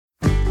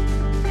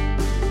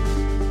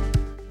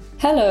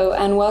Hello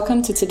and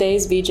welcome to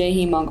today's VJ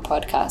Hemonc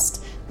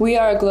podcast. We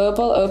are a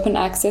global open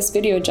access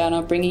video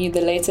journal bringing you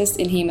the latest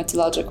in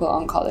hematological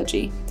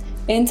oncology.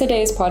 In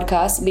today's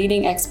podcast,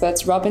 leading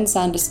experts Robin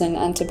Sanderson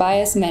and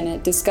Tobias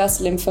Menne discuss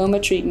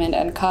lymphoma treatment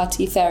and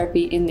CAR-T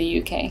therapy in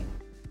the UK.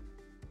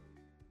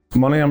 Good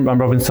morning, I'm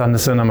Robin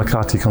Sanderson. I'm a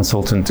CAR-T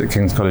consultant at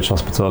King's College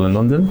Hospital in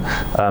London.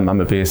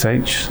 I'm at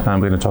BSH and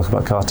we're going to talk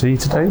about CAR-T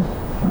today.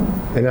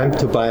 And I'm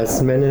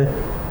Tobias Menne.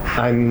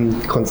 I'm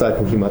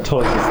consultant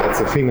hematologist at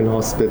the Freeman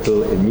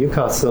Hospital in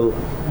Newcastle,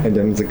 and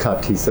I'm the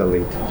CAR-T cell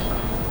lead.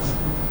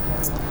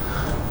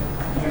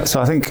 So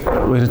I think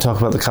we're going to talk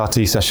about the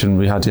CAR-T session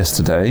we had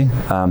yesterday.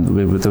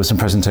 There was some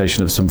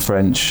presentation of some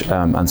French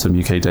and some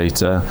UK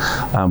data.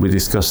 We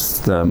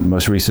discussed the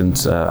most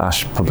recent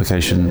ASH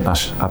publication,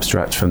 ASH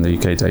abstract from the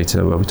UK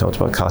data, where we talked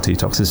about CAR-T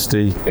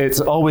toxicity. It's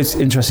always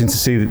interesting to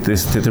see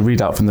the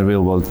readout from the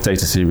real-world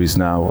data series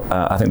now.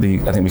 I think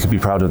we could be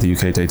proud of the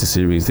UK data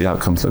series. The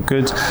outcomes look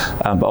good,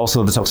 but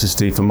also the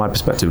toxicity, from my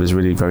perspective, is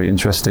really very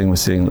interesting. We're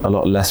seeing a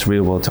lot less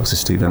real-world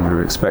toxicity than we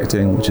were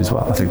expecting, which is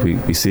what I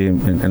think we see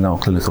in our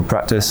clinical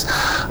practice.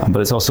 But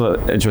it's also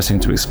interesting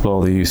to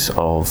explore the use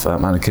of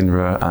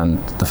anakinra and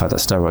the fact that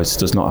steroids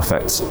does not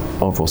affect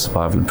overall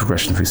survival and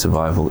progression-free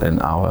survival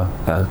in our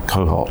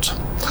cohort.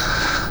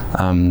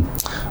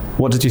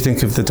 What did you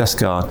think of the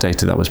DESCAR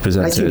data that was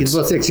presented? I think it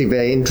was actually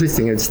very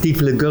interesting. And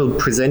Steve Le Gueux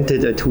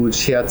presented it, who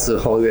shared the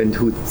whole and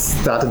who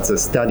started the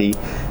study,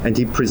 and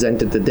he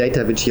presented the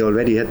data which he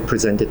already had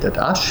presented at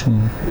ASH.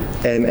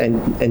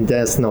 And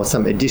there's now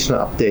some additional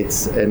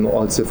updates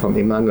also from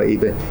Emmanuel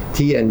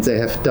EBT, and they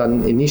have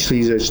done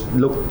initially they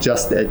looked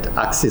just at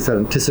axi-cell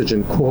and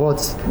Tisogen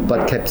cohorts,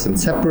 but kept them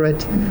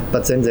separate.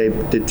 But then they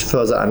did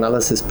further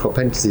analysis,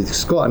 propensity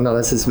score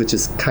analysis, which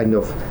is kind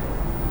of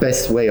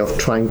best way of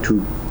trying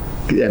to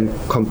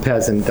compare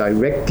them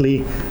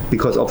directly,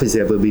 because obviously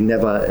there will be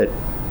never a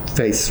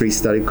phase 3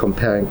 study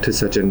comparing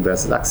Tisogen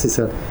versus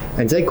axi-cell,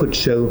 and they could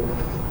show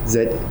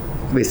that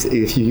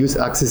if you use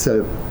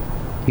axi-cell,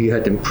 you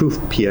had improved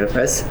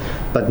PFS,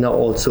 but now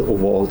also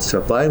overall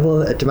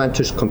survival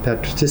advantage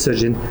compared to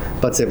Tisogen,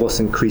 but there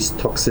was increased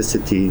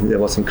toxicity. There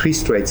was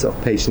increased rates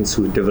of patients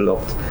who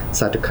developed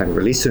cytokine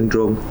release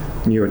syndrome,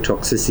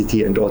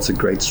 neurotoxicity, and also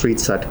grade 3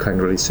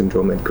 cytokine release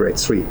syndrome and grade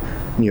 3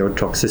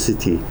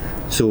 neurotoxicity.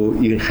 So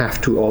you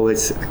have to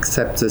always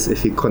accept this.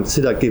 If you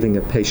consider giving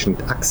a patient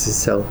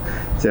axi-cell,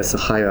 there's a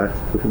higher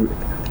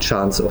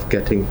chance of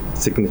getting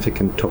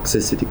significant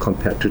toxicity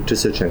compared to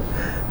Tisogen.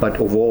 But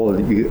overall,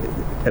 you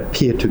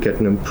appear to get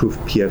an improved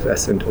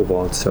PFS and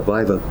overall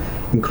survival,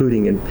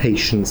 including in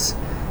patients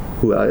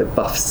who are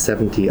above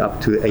 70 up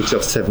to the age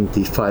of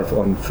 75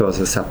 on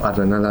further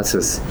sub-other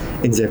analysis.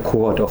 In their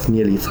cohort of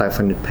nearly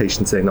 500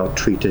 patients, they now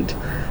treated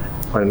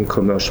on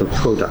commercial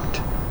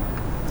product.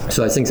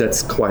 So I think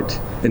that's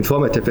quite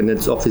informative, and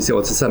it's obviously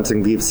also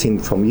something we've seen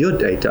from your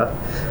data,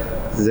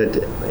 that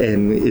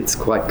it's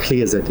quite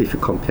clear that if you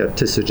compare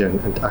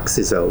Tisogen and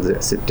axi-cell,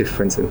 there's a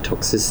difference in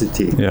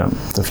toxicity. Yeah,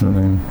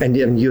 definitely.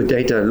 And your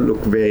data look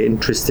very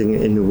interesting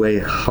in the way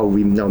how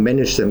we now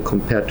manage them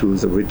compared to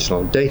the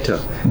original data.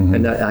 Mm-hmm.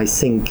 And I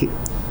think,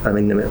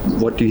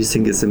 what do you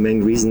think is the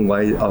main reason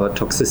why our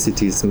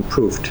toxicity is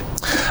improved?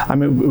 I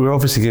mean, we're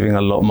obviously giving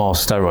a lot more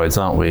steroids,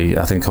 aren't we,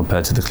 I think,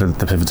 compared to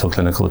the pivotal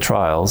clinical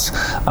trials.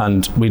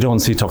 And we don't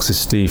see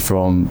toxicity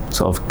from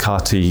sort of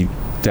CAR-T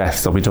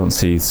death, or we don't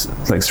see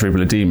like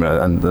cerebral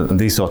edema and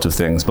these sort of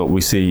things, but we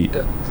see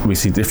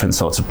different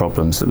sorts of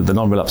problems. The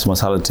non-relapse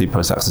mortality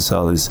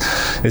post-axi-cell is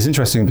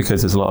interesting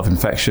because there's a lot of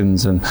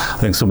infections, and I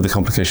think some of the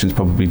complications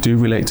probably do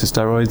relate to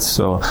steroids.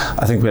 So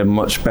I think we're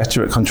much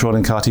better at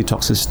controlling CAR-T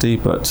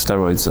toxicity, but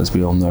steroids, as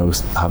we all know,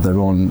 have their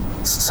own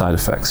side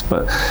effects.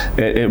 But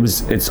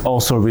it's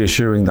also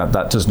reassuring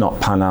that does not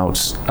pan out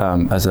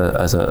as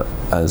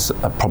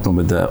a problem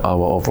with our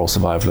overall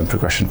survival and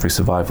progression-free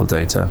survival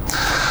data.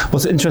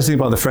 What's interesting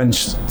about the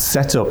French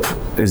setup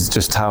is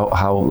just how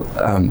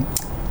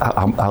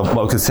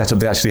what good setup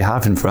they actually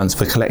have in France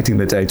for collecting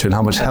the data and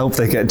how much help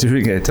they get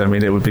doing it. I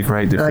mean, it would be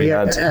great if we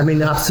had. I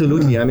mean,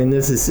 absolutely. I mean,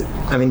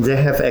 they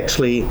have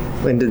actually,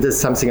 and this is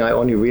something I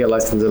only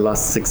realized in the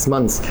last 6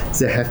 months,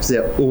 they have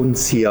their own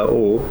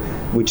CRO,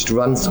 which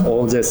runs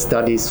all their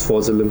studies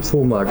for the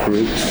lymphoma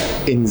group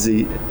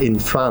in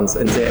France,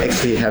 and they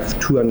actually have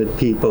 200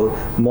 people,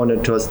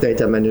 monitors,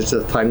 data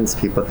managers, finance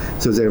people.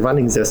 So they're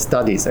running their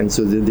studies, and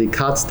so the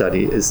Descartes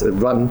study is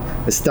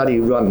a study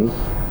run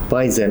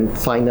by them,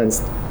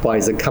 financed by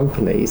the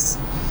companies,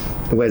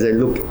 where they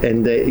look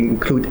and they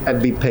include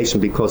every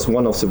patient, because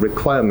one of the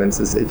requirements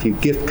is if you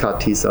give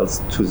CAR-T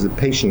cells to the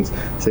patients,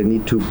 they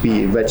need to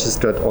be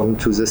registered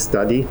onto the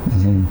study.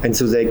 Mm-hmm. And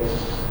so they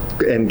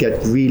get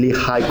really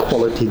high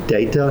quality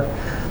data.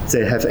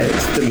 They have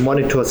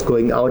monitors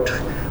going out,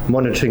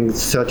 monitoring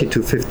 30 to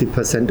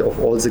 50% of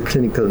all the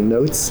clinical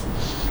notes.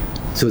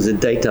 So the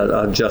data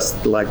are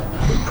just like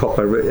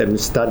proper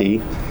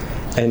study.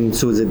 And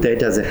so the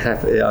data they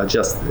have are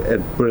just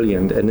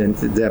brilliant, and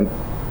they're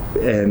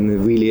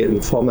really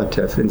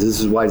informative. And this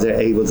is why they're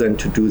able then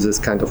to do this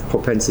kind of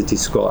propensity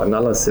score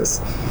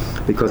analysis,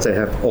 because they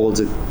have all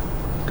the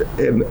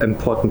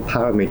important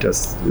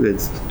parameters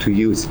to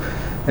use.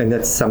 And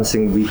that's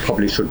something we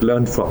probably should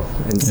learn from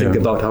and think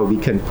about how we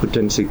can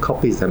potentially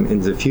copy them in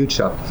the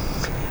future.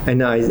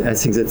 And I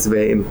think that's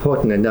very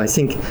important. And I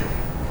think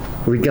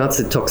regards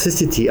to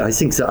toxicity, I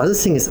think the other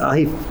thing is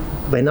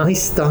when I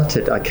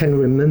started, I can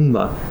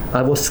remember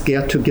I was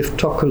scared to give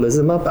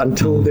tocilizumab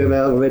until they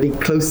were already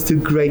close to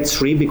grade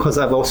 3, because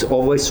I was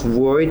always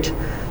worried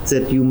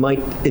that you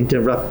might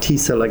interrupt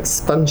T-cell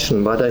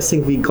expansion. But I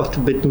think we got a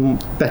bit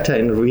better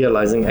in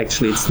realizing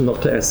actually it's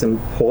not as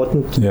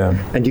important.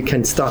 And you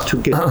can start to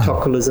give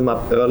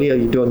tocilizumab earlier.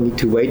 You don't need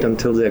to wait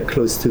until they're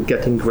close to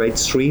getting grade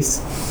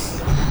 3s.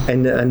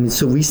 And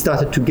so we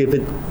started to give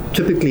it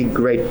typically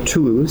grade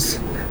 2s,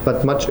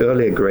 but much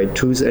earlier grade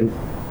 2s. And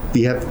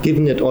we have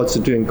given it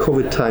also during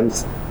COVID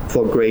times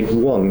for grade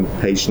 1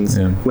 patients.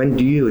 When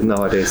do you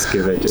nowadays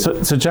give it?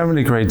 So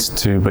generally grades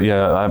 2, but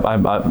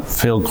I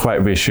feel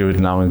quite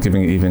reassured now in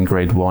giving it even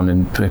grade 1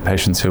 in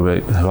patients who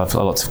have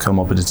lots of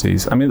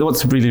comorbidities. I mean,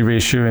 what's really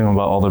reassuring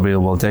about all the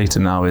real world data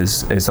now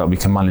is that we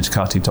can manage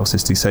CAR T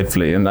toxicity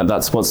safely, and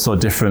that's what's so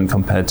different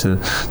compared to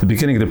the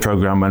beginning of the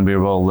program when we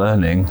were all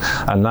learning.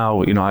 And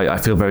now, I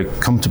feel very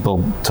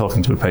comfortable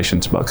talking to a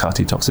patient about CAR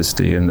T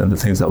toxicity and the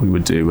things that we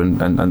would do,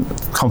 and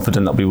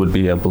confident that we would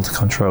be able to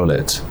control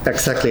it.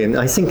 Exactly, and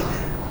I think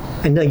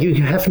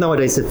you have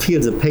nowadays a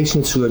field of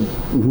patients who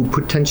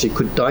potentially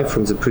could die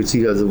from the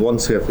procedure, the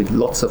ones who have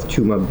lots of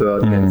tumor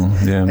burden.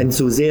 And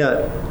so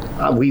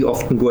we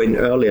often go in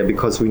earlier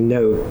because we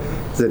know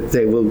that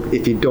they will,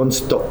 if you don't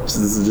stop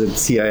the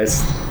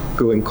CRS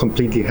going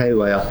completely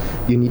haywire,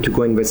 you need to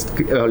go in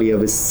earlier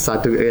with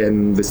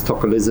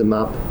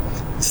tocilizumab,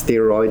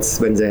 steroids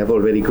when they have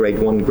already grade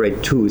 1, grade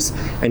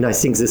 2s. And I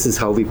think this is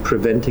how we're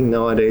preventing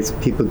nowadays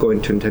people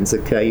going to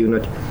intensive care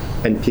unit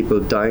and people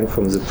dying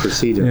from the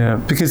procedure. Yeah,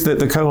 because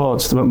the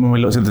cohorts, when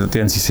we looked at the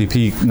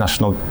NCCP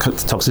national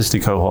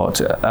toxicity cohort,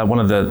 one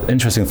of the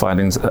interesting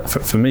findings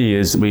for me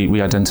is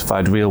we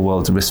identified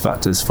real-world risk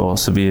factors for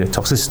severe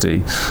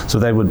toxicity. So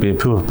they would be a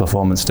poor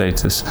performance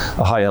status,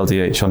 a high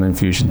LDH on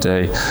infusion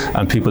day,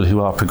 and people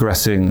who are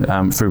progressing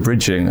through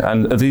bridging.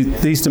 And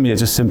these to me are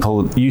just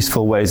simple,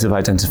 useful ways of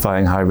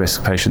identifying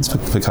high-risk patients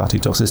for CAR T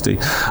toxicity.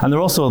 And they're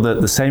also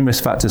the same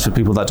risk factors for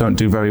people that don't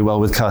do very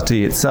well with CAR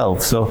T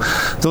itself. So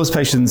those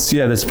patients,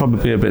 there's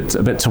probably a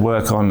bit to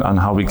work on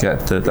how we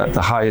get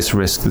the highest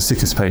risk, the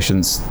sickest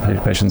patients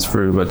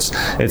through. But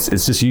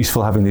it's just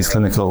useful having these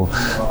clinical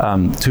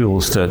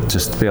tools to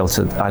just be able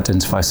to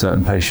identify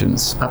certain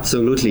patients.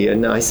 Absolutely,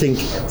 and I think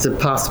the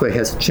pathway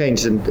has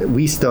changed, and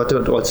we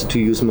started also to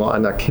use more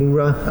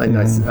anakinra, and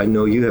I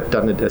know you have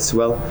done it as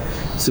well.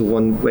 So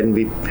when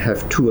we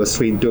have 2 or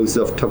 3 doses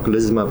of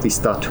tocilizumab, we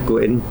start to go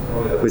in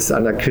with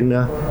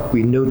anakinra.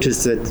 We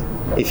notice that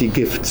if you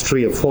give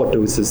 3 or 4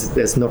 doses,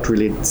 there's not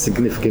really a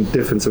significant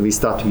difference, so we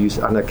start to use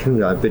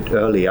anakinra a bit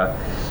earlier.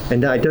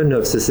 And I don't know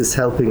if this is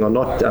helping or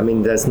not. I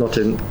mean, there's not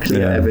a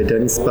clear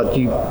evidence, but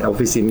you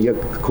obviously in your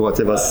cohort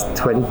there was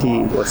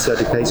 20 or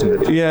 30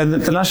 patients. Yeah,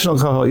 the national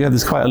cohort,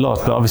 there's quite a lot,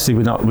 but obviously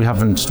we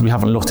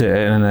haven't looked at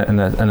it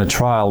in a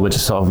trial. We're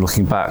just sort of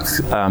looking back.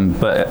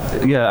 But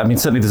I mean,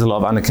 certainly there's a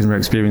lot of anakinra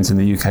experience in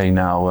the UK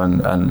now,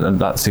 and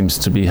that seems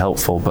to be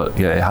helpful. But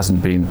it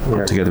hasn't been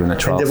put together in a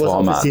trial format. There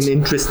was obviously an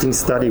interesting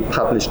study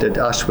published at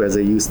ASH where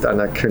they used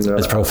anakinra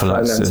as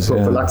prophylaxis.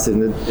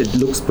 And it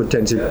looks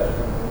potentially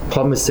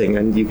promising,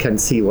 and you can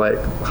see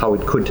how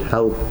it could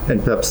help,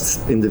 and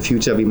perhaps in the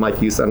future we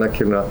might use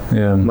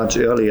anakinra much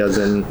earlier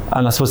than.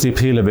 And I suppose the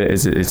appeal of it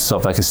is it's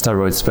sort of like a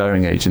steroid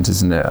sparing agent,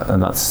 isn't it?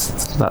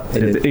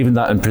 And even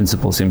that in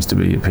principle seems to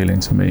be appealing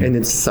to me. And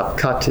it's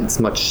subcut; it's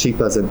much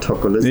cheaper than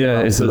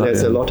tocilizumab. So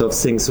there's a lot of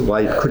things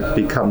why it could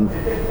become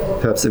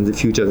perhaps in the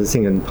future the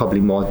thing, and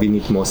probably more. We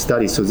need more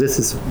studies. So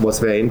this was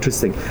very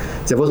interesting.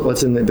 There was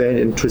also a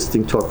very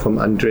interesting talk from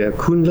Andrea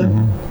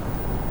Kuhnle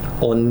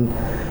on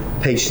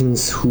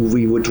patients who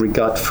we would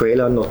regard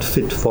frailer, not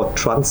fit for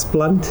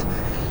transplant.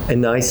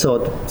 And I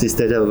thought these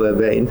data were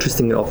very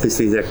interesting.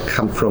 Obviously, they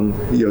come from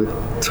your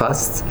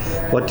trust.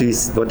 What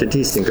did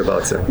you think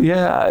about them?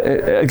 Yeah,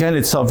 again,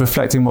 it's sort of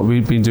reflecting what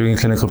we've been doing in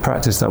clinical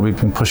practice, that we've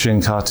been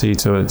pushing CAR T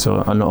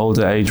to an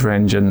older age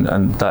range, and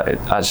that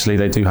actually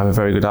they do have a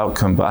very good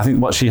outcome. But I think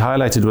what she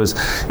highlighted was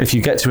if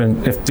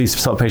these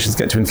sort of patients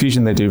get to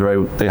infusion,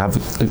 they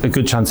have a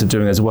good chance of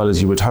doing as well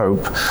as you would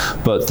hope.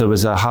 But there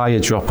was a higher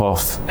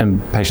drop-off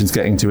in patients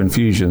getting to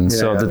infusion.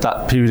 So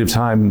that period of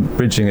time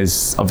bridging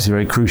is obviously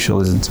very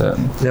crucial, isn't it?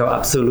 No,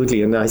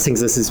 absolutely. And I think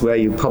this is where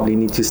you probably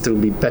need to still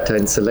be better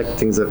in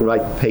selecting the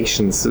right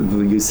patients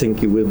who you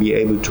think you will be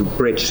able to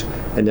bridge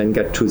and then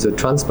get to the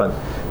transplant.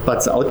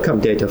 But the outcome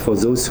data for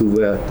those who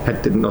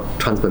had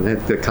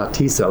the CAR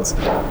T cells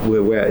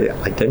were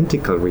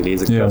identical, really.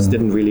 The curves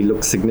didn't really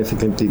look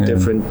significantly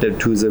different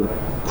to the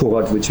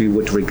cohort which we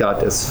would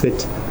regard as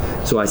fit.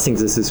 So I think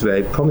this is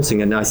very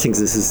promising, and I think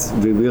this is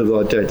the real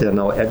world data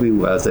now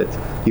everywhere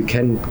that you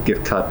can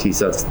give CAR T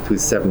cells to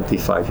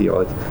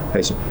 75-year-old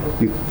patients.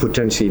 You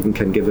potentially even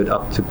can give it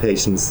up to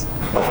patients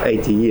of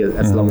 80 years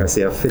as long as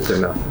they are fit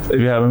enough.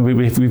 Yeah, I mean,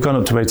 we've gone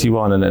up to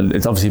 81, and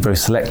it's obviously a very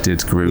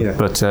selected group,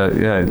 but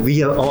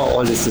We are, our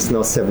oldest is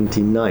now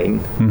 79,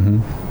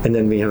 and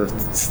then we have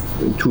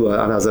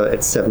another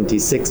at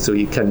 76, so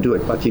you can do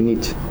it, but you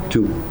need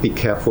to be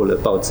careful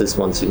about this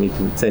ones.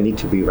 They need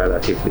to be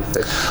relatively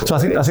fit. So I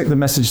think the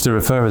message to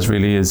referrers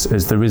really is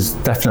there is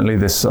definitely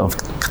this sort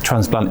of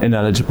transplant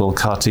ineligible,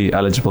 CAR T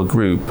eligible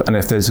group, and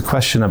if there's a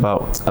question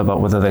about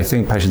whether they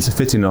think patients are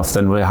fit enough,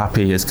 then we're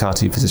happy as CAR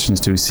T physicians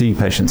to see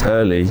patients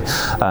early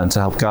and to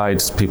help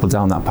guide people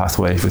down that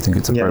pathway if we think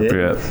it's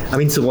appropriate. I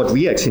mean, so what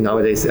we actually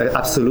nowadays,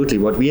 absolutely,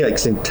 what we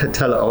actually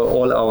tell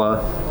all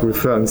our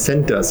referring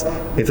centers,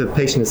 if a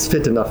patient is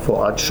fit enough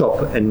for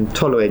R-CHOP and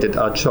tolerated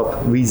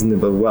R-CHOP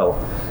reasonably well,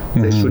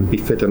 they should be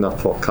fit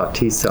enough for CAR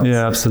T cells.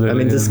 Yeah, absolutely. I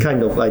mean, this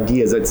kind of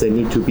idea that they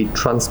need to be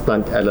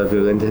transplant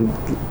eligible and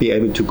then be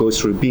able to go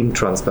through beam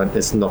transplant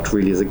is not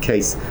really the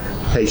case.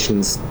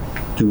 Patients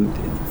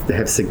they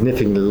have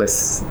significantly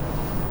less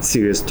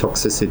serious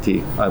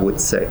toxicity, I would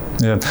say.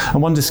 Yeah,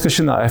 and one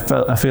discussion that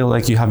I feel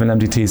like you have in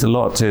MDTs a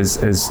lot is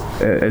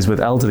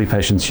with elderly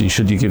patients.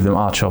 Should you give them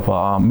R-CHOP or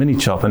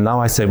R-mini-CHOP? And now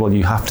I say, well,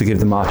 you have to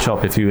give them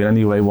R-CHOP if you in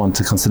any way want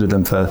to consider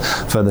them for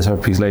further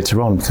therapies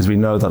later on, because we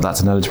know that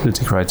that's an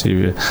eligibility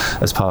criteria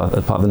as part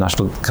of the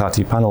National CAR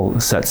T panel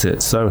sets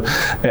it. So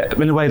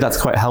in a way, that's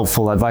quite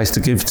helpful advice to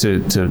give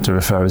to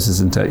referrers,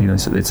 isn't it? You know,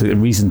 it's a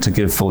reason to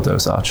give full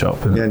dose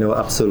R-CHOP. Yeah, no,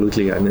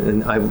 absolutely.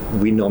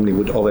 And we normally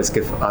would always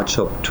give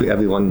R-CHOP to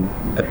everyone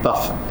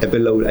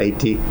below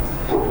 80.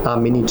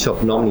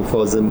 R-mini-CHOP normally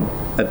for them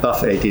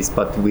above 80s,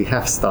 but we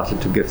have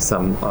started to give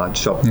some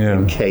R-CHOP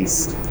in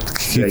case.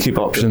 Keep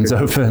options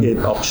open. Keep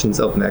options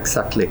open,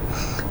 exactly.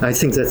 I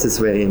think that is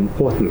very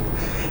important.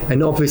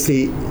 And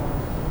obviously,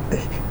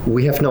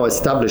 we have now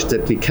established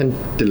that we can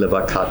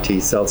deliver CAR T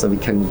cells and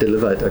we can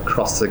deliver it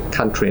across the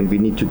country, and we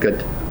need to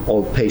get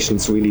all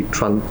patients really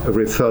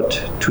referred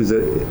to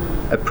the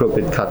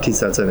appropriate CAR T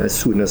cells as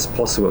soon as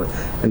possible.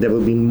 And there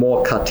will be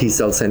more CAR T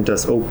cell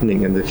centers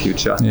opening in the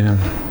future. Yeah.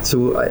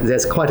 So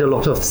there's quite a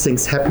lot of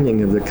things happening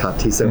in the CAR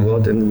T cell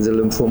world and in the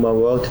lymphoma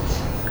world.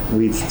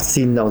 We've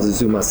seen now the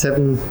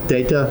ZUMA-7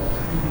 data,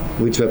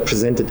 which were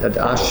presented at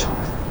ASH.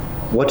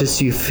 What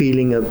is your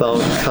feeling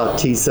about CAR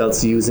T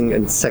cells using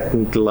in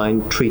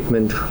second-line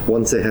treatment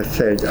once they have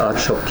failed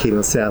R-CHOP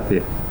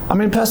chemotherapy? I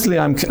mean, personally,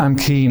 I'm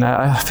keen.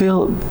 I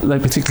feel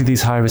like particularly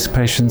these high-risk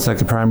patients, like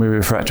a primary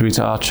refractory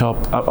to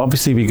R-CHOP,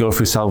 obviously we go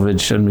through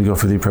salvage and we go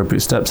through the appropriate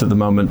steps at the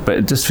moment, but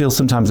it just feels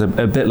sometimes a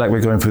bit like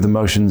we're going through the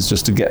motions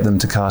just to get them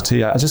to CAR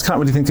T. I just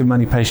can't really think of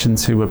many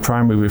patients who were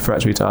primary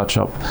refractory to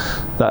R-CHOP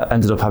that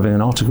ended up having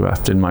an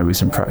autograft in my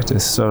recent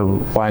practice. So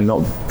why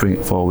not bring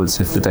it forwards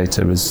if the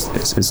data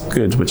is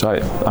good, which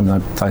I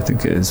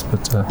think it is.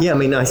 But yeah, I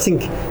mean, I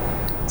think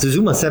the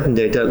ZUMA-7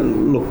 data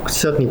look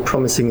certainly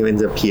promising in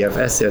the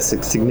PFS. There's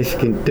a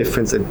significant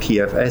difference in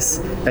PFS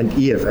and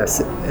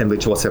EFS, and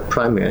which was a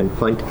primary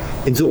endpoint.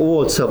 In the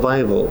overall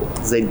survival,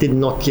 they did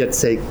not yet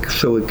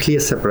show a clear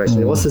separation.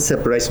 There was a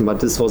separation, but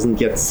this wasn't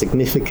yet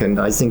significant.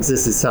 I think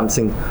this is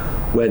something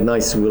where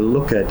NICE will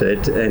look at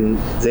it, and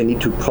they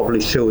need to probably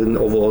show an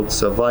overall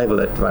survival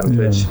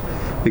advantage,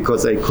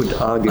 because they could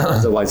argue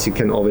otherwise you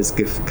can always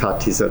give CAR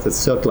T cells at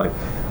third line.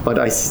 But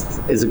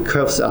the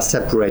curves are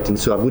separating,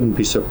 so I wouldn't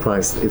be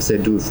surprised if they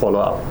do follow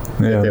up.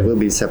 There will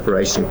be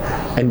separation.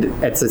 And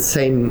at the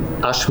same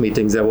ASH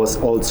meeting, there was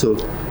also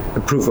a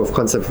proof of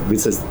concept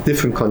with a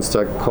different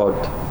construct called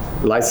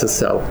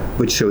Lysocell,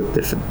 which showed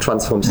the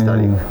transform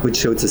study, which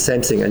showed the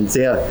same thing. And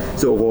there,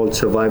 the overall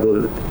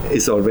survival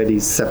is already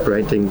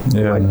separating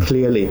quite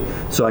clearly.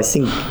 So I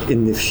think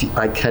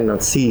I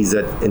cannot see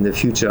that in the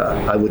future.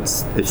 I would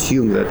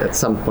assume that at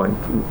some point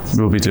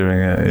we'll be doing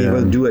it. We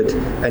will do it,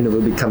 and it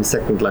will become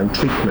second-line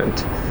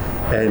treatment.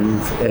 And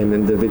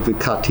the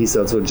CAR T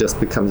cells will just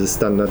become the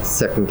standard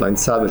second-line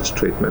salvage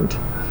treatment.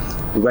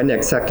 When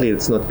exactly,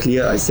 it's not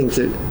clear. I think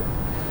that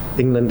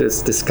England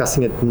is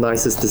discussing it,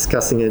 NICE is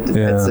discussing it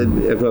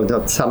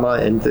around summer,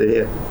 and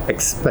they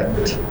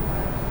expect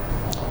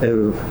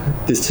a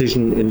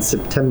decision in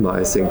September,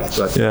 I think.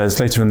 But it's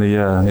later in the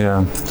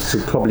year, So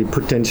probably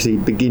potentially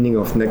beginning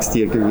of next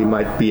year, we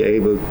might be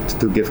able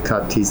to give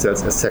CAR T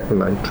cells as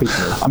second-line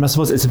treatment. I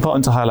suppose it's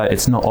important to highlight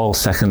it's not all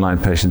second-line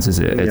patients, is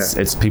it?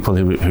 It's people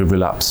who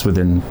relapse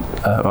within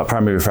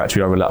primary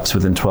refractory or relapse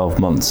within 12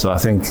 months. So I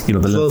think the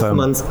 12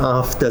 months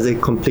after they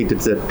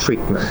completed their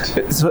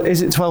treatment. So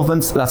is it 12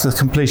 months? That's a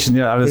completion.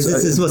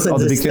 This was in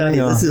the study.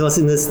 This was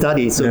in the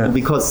study. So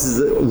because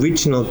the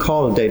original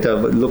call data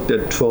looked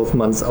at 12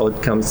 months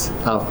outcomes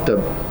after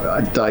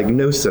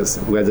diagnosis,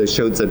 where they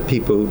showed that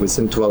people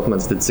within 12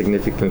 months did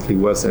significantly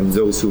worse than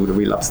those who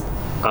relapsed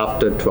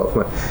after 12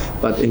 months.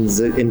 But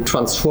in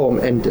Transform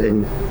and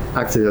in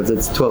Access,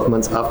 it's 12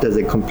 months after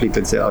they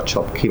completed their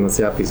R-CHOP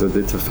chemotherapy. So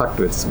de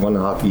facto, it's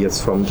 1.5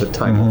 years from the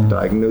time of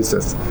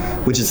diagnosis,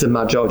 which is the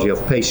majority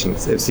of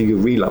patients. If you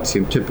relapse,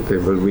 you typically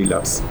will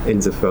relapse in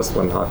the first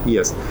 1.5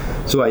 years.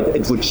 So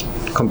it would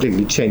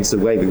completely change the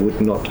way. We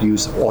would not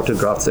use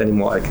autografts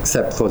anymore,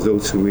 except for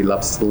those who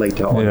relapse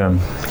later on.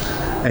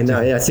 Yeah. And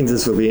I think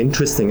this will be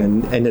interesting.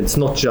 And it's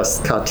not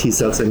just CAR T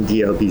cells and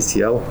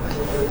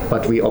DLBCL,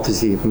 but we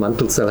obviously,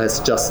 mantle cell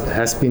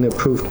has been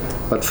approved,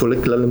 but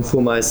follicular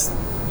lymphoma is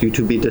due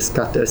to be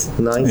discussed as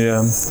nice. Yeah,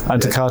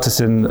 and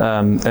Tecartus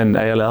in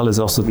ALL is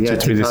also to be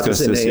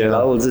discussed this year.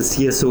 ALL this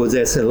year, so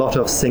there's a lot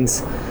of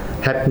things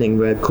happening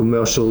where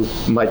commercial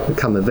might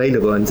become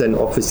available, and then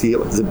obviously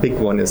the big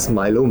one is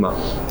myeloma,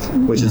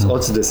 which is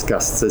also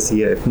discussed this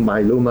year. If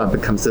myeloma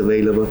becomes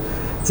available,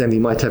 then we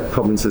might have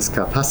problems with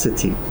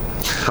capacity.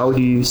 How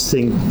do you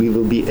think we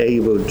will be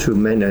able to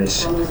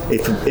manage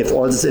if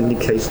all these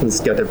indications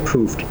get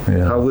approved?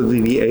 Yeah. How will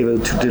we be able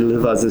to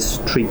deliver this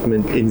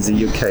treatment in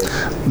the UK?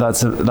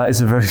 That is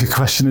a very good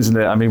question, isn't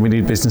it? I mean, we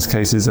need business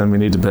cases and we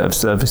need a bit of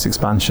service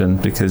expansion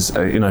because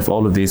if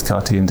all of these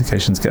CAR T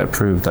indications get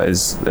approved, that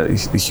is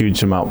a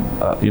huge amount,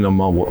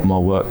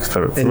 more work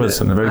for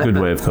us in a very good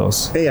way, of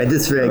course. Yeah,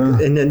 this very.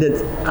 And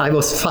I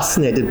was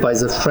fascinated by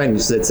the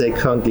French that they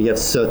currently have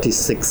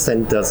 36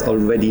 centers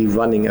already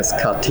running as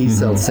CAR T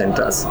cell centers.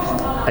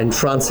 And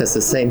France has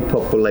the same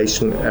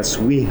population as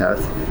we have,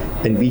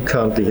 and we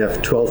currently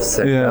have 12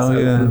 centers.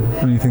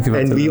 When you think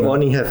about and we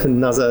only have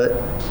another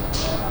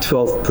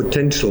 12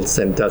 potential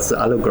centers, the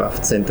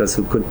allograft centers,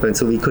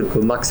 so we could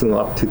go maximum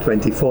up to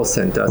 24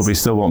 centers. But we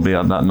still won't be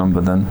at that number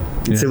then.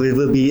 Yeah. So it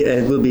will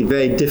be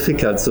very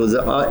difficult. So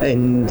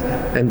and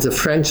the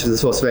French,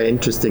 this was very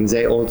interesting.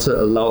 They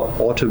also allow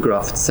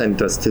autograft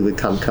centers to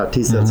become CAR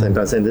T cell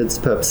centers, and it's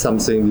perhaps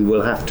something we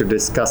will have to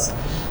discuss.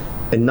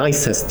 And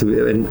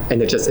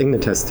NHS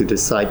England has to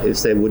decide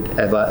if they would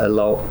ever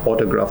allow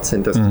autograft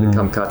centers to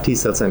become CAR T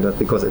cell centers,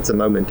 because at the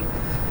moment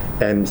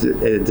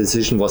a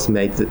decision was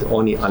made that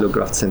only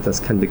allograft centers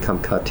can become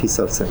CAR T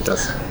cell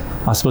centers.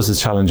 I suppose there's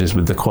challenges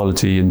with the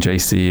quality and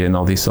JC and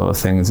all these sort of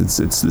things.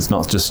 It's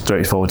not just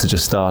straightforward to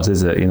just start,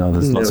 is it?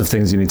 There's lots of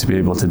things you need to be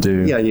able to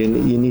do. Yeah, you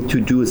need to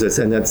do this,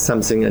 and that's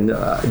something. And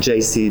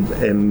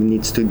JC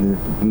needs to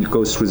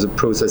go through the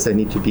process. They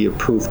need to be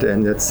approved,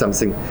 and that's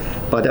something.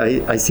 But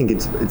I think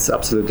it's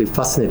absolutely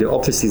fascinating.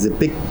 Obviously, the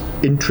big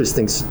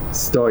interesting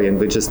story, and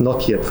which is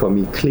not yet for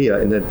me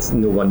clear, and that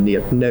no one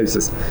yet knows,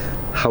 is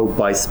how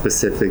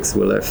bispecifics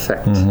will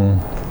affect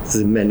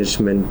the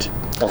management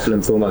of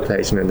lymphoma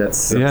patient, and that's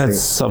something. Yeah,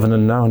 it's sort of an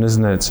unknown,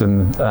 isn't it?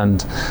 And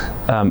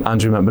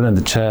Andrew McMillan,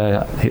 the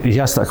chair, he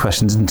asked that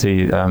question, didn't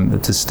he,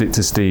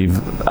 to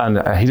Steve? And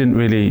he didn't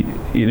really,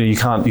 you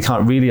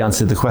can't really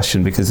answer the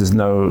question because there's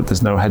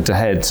no head to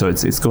head. So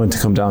it's going to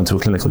come down to a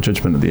clinical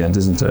judgment at the end,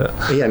 isn't it?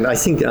 Yeah, and I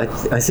think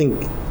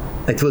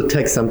it will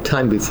take some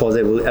time before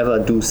they will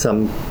ever do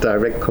some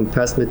direct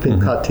comparison between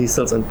CAR T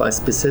cells and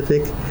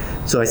bispecific.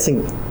 So I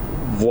think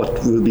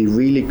what will be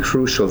really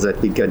crucial that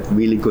we get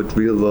really good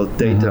real-world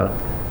data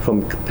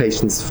from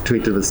patients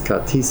treated with CAR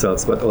T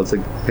cells, but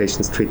also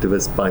patients treated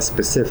with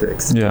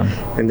bispecifics. Yeah.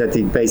 And that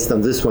based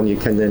on this one, you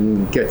can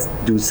then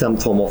do some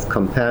form of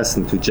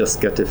comparison to just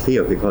get a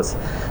feel, because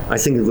I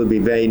think it will be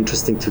very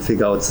interesting to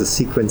figure out the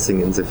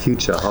sequencing in the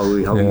future, how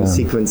we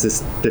sequence these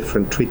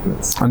different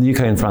treatments. And the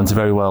UK and France are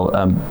very well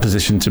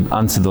positioned to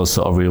answer those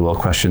sort of real-world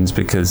questions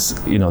because,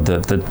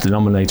 the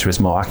denominator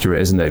is more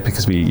accurate, isn't it?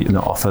 Because we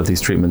offer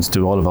these treatments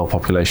to all of our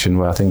population,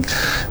 where I think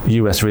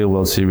US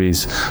real-world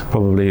series,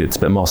 probably it's a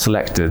bit more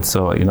selected.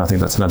 So, I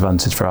think that's an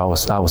advantage for our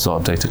sort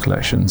of data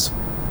collections.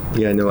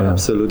 Yeah,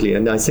 absolutely.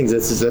 And I think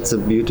that's the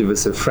beauty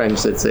with the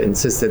French, that they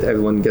insist that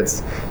everyone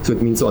gets, so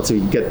it means also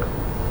you get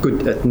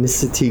good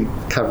ethnicity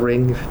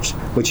covering,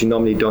 which you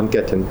normally don't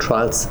get in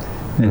trials,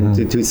 and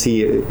to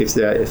see if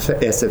they're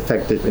as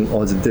effective in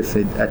all the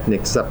different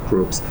ethnic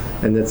subgroups.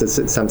 And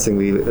that's something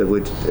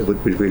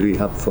would be really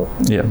helpful.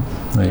 Yeah,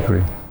 I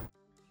agree.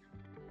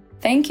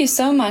 Thank you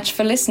so much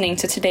for listening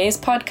to today's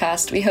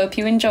podcast. We hope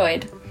you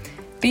enjoyed.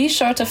 Be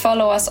sure to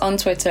follow us on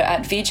Twitter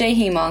at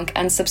VJHemonk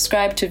and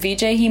subscribe to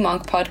VJ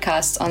Hemonk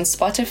podcast on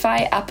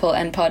Spotify, Apple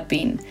and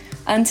Podbean.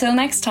 Until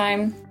next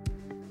time.